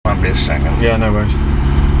Won't be a second. Yeah, no worries.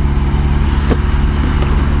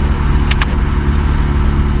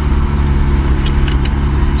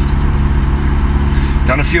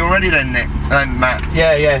 Done a few already then, Nick? Matt?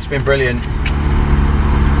 Yeah, it's been brilliant.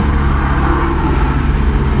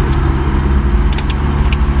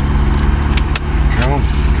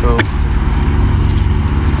 Cool.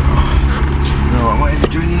 Right, what have you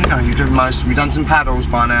doing now? You've driven most. Have you done some paddles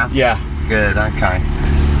by now? Yeah. Good, okay.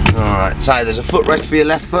 Alright, so there's a footrest for your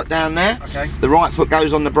left foot down there. Okay. The right foot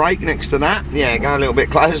goes on the brake next to that. Yeah, go a little bit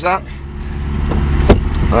closer.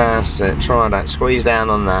 That's it, try that. Squeeze down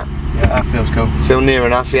on that. Yeah, that feels cool. Feel near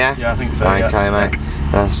enough, yeah? Yeah, I think so. Okay, yeah. mate.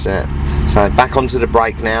 That's it. So back onto the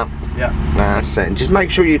brake now. Yeah. That's it. And just make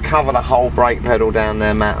sure you cover the whole brake pedal down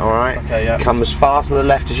there, Matt, alright? Okay, yeah. Come as far to the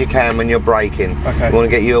left as you can when you're braking. Okay. We want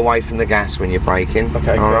to get you away from the gas when you're braking.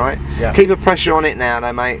 Okay, alright? cool. Yeah. Keep a pressure on it now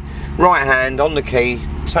though, mate. Right hand on the key,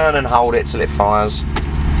 turn and hold it till it fires.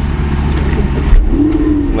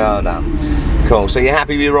 Well done. Cool, so you're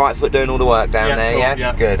happy with your right foot doing all the work down there, cool, yeah?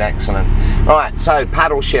 Yeah? Good, excellent. Right, so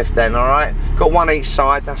paddle shift then, alright? Got one each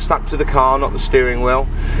side, that's stuck to the car, not the steering wheel.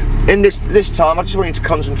 In this time, I just want you to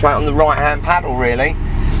concentrate on the right hand paddle, really.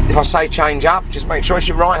 If I say change up, just make sure it's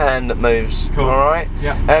your right hand that moves, cool. Alright?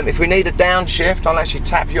 Yeah. If we need a down shift, I'll actually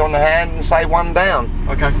tap you on the hand and say one down.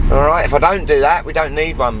 Okay. Alright, if I don't do that, we don't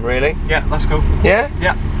need one, really. Yeah, that's cool. Yeah?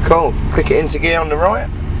 Yeah. Cool. Click it into gear on the right.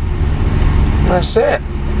 That's it.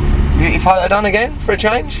 You get your photo done again for a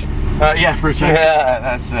change? Yeah, for a change. Yeah,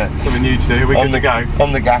 that's it. Something new to do. We're good to go.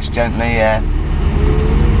 On the gas gently, yeah.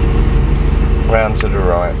 Round to the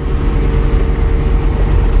right.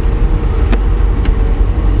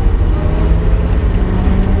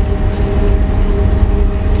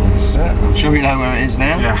 That's it. I'm sure you know where it is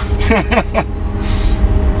now. Yeah.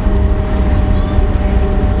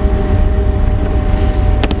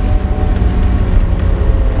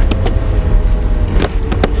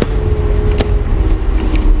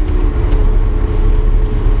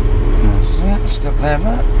 Step there,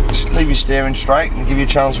 Matt. Just leave your steering straight and give you a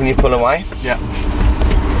chance when you pull away. Yeah.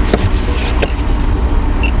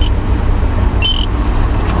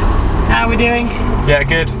 How are we doing? Yeah,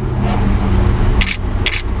 good.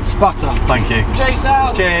 Spot on. Thank you. Chase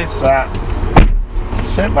out. Cheers.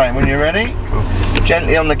 That's it, mate. When you're ready, cool.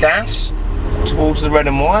 Gently on the gas towards the red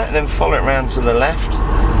and white, and then follow it round to the left.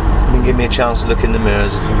 And then give me a chance to look in the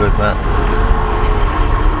mirrors if you would, Matt.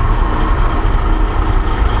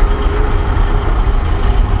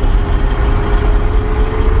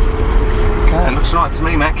 Looks like to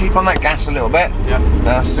me, Matt. Keep on that gas a little bit. Yeah.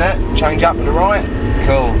 That's it. Change up to the right.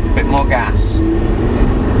 Cool. Bit more gas.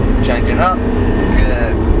 Changing up.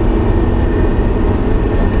 Good.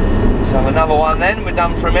 Let's have another one then. We're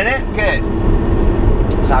done for a minute. Good.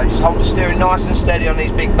 So just hold the steering nice and steady on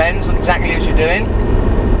these big bends, exactly as you're doing.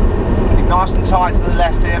 Keep nice and tight to the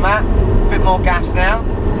left here, Matt. Bit more gas now.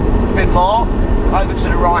 Bit more. Over to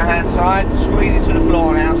the right hand side. Squeeze it to the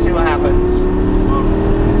floor now. See what happens.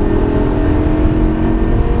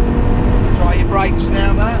 Brakes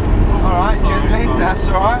now, Matt. Alright, gently, that's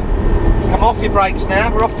alright. Come off your brakes now,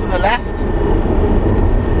 we're off to the left.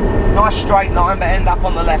 Nice straight line, but end up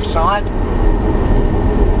on the left side.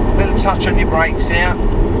 Little touch on your brakes here.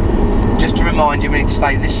 Just to remind you, we need to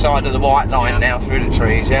stay this side of the white line now through the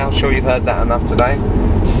trees, yeah? I'm sure you've heard that enough today.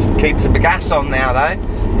 Keep the gas on now though.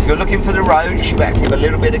 If you're looking for the road, you should better keep a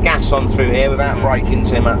little bit of gas on through here without braking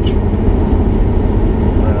too much.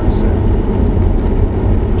 That's it.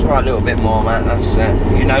 Try a little bit more, Matt, that's it.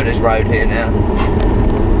 You know this road here now.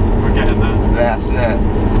 We're getting there. That's it.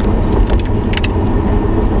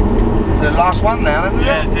 It's the last one now, isn't it?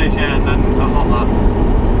 Yeah, it is, yeah, and then a hot lap.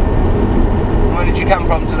 Where did you come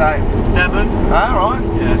from today? Devon. Alright.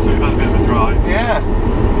 Yeah, so we've had a bit of a drive. Yeah.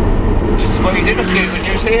 Just, well, you did a few when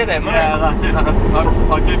you was here then, wasn't Yeah, that's it.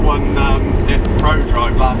 I did one pro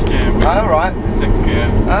drive last year with Alright. 6thgear.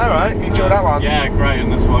 Alright, you enjoyed that one? Yeah, great,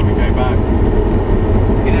 and that's why we came back.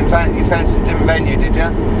 You fancied a different venue, did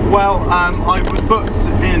you? Well, I was booked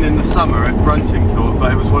in the summer at Bruntingthorpe,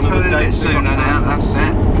 but it was one of the days. Turn a bit sooner now, that's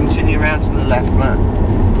it. Continue round to the left, Matt.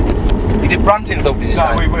 You did Bruntingthorpe, did you say?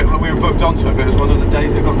 No, we were booked onto it, but it was one of the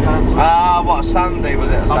days it got cancelled. Ah, what, Sunday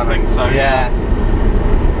was it? I think so, yeah.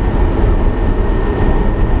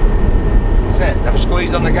 That's it. Have a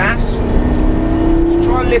squeeze on the gas. Just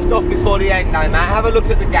try and lift off before the end though, Matt. Have a look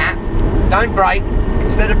at the gap. Don't brake.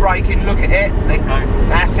 Instead of braking, look at it. Then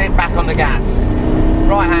that's it, back on the gas.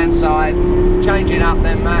 Right hand side. Changing up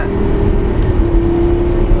then, Matt.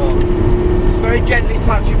 Oh. Just very gently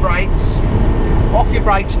touch your brakes. Off your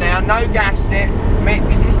brakes now. No gas in it.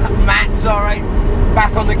 Matt, sorry.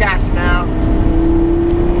 Back on the gas now.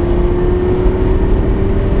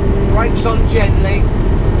 Brakes on gently,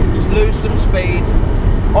 just lose some speed.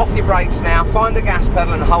 Off your brakes now, find the gas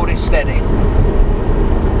pedal and hold it steady.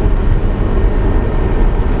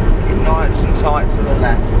 Keep nice and tight to the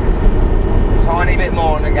left. Tiny bit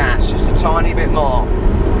more on the gas, just a tiny bit more.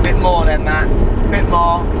 Bit more then, Matt, bit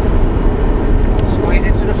more. Squeeze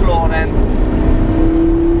it to the floor then.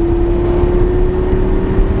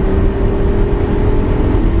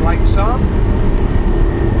 Brakes on.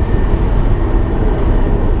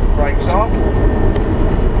 Brakes off.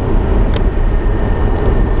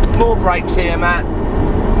 More brakes here, Matt.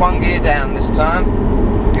 One gear down this time.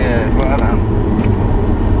 Good, well done.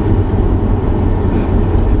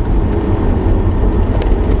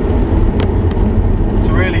 It's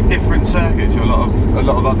a really different circuit to a lot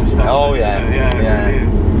of other stuff. Oh yeah, yeah, yeah. It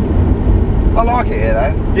really is. I like it here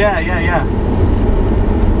though. Yeah.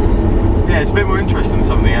 Yeah, it's a bit more interesting than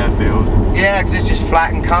some of the airfield. Yeah, because it's just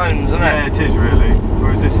flat and cones, isn't it? Yeah, it is really.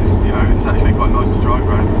 Whereas this is, you know, it's actually quite nice to drive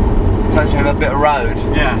around. It's actually have a bit of road.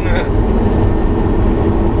 Yeah.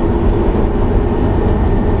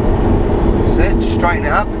 That's it, just straighten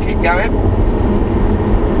it up, keep going.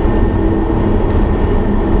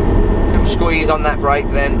 Little squeeze on that brake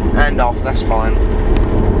then, and off, that's fine.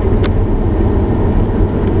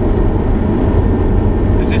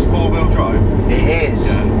 Is this four-wheel drive? It is.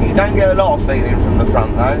 Yeah. You don't get a lot of feeling from the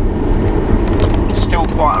front though. It's still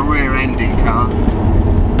quite a rear-ended car.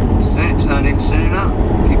 That's it, turn in sooner.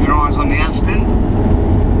 Keep your eyes on the Aston.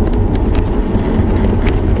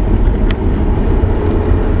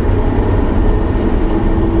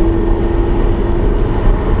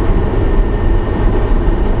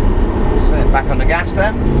 That's it, back on the gas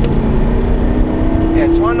then.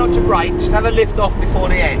 Yeah, try not to brake, just have a lift off before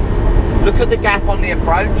the end. Look at the gap on the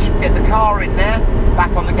approach, get the car in there,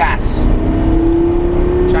 back on the gas.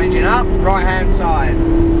 Changing up, right hand side.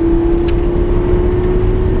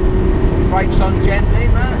 Brakes on gently,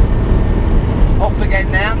 Matt. Off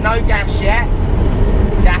again now, no gas yet.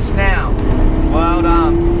 Gas now. Well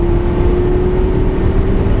done.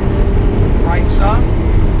 Brakes on.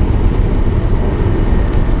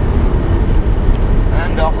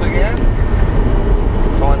 And off again.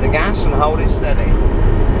 Find the gas and hold it steady.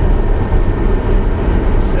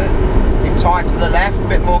 Keep tight to the left, a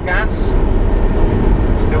bit more gas.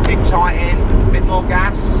 Still keep tight in, a bit more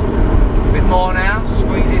gas. A bit more now,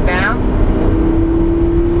 squeeze it down.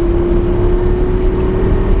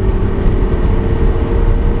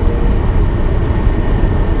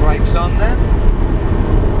 Brakes on then.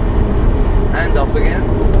 And off again.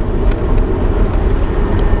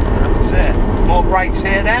 That's it. More brakes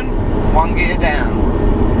here then, one gear down.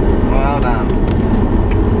 Well done.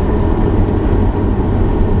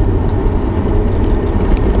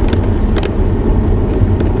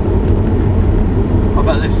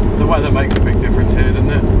 The weather makes a big difference here, doesn't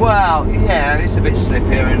it? Well, yeah, it's a bit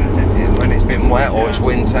slippier when it's been wet or it's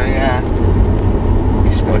winter, yeah. You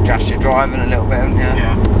just got to adjust your driving a little bit, haven't you?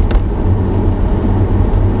 Yeah.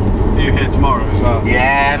 Are you here tomorrow as well?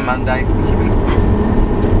 Yeah, Monday.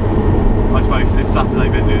 I suppose it's Saturday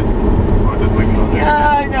busiest. Or does weekend?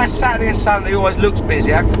 Yeah, no, Saturday and Sunday always looks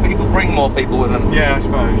busier because people bring more people with them. Yeah, I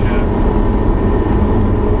suppose, yeah.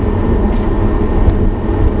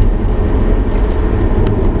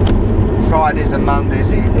 Fridays and Mondays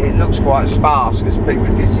it looks quite sparse because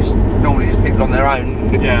it's just normally just people on their own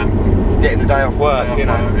getting the day off work, you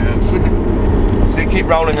know. So keep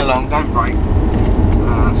rolling along, don't brake.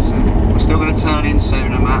 So we're still going to turn in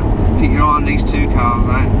sooner, Matt. Keep your eye on these two cars,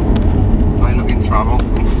 eh? They look in trouble.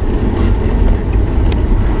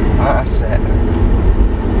 That's it.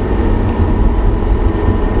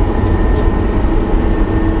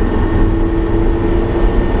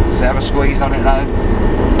 So have a squeeze on it though.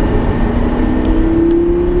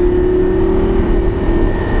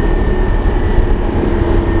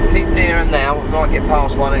 Now we might get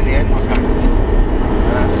past one in the end. Okay.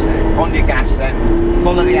 That's it. On your gas then.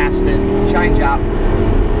 Follow the Aston. Change up.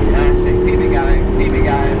 That's it. Keep it going. Keep it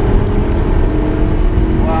going.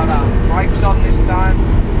 Well done. Brakes on this time.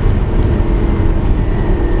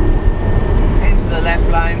 Into the left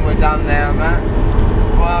lane. We're done now, Matt.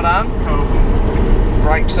 Well done. Cool.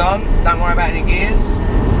 Brakes on. Don't worry about any gears.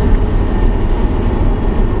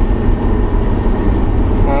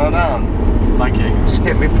 Well done. Thank you. Just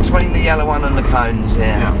get me between the yellow one and the cones here.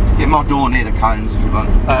 Yeah. Get my door near the cones if you want.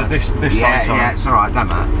 This side, sorry. Yeah, it's alright, don't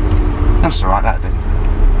matter. That's alright, that'll do.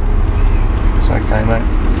 It's okay, mate.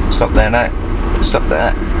 Stop there, mate. Stop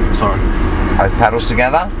there. Sorry. Both paddles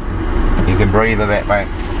together. You can breathe a bit, mate.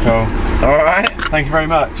 Cool. Alright? Thank you very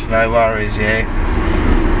much. No worries, yeah.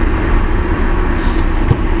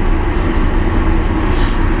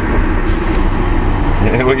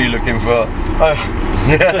 What are you looking for?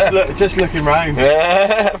 Just looking round.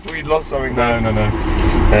 Yeah, if we'd lost something. No.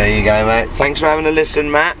 There you go, mate. Thanks for having a listen,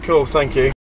 Matt. Cool, thank you.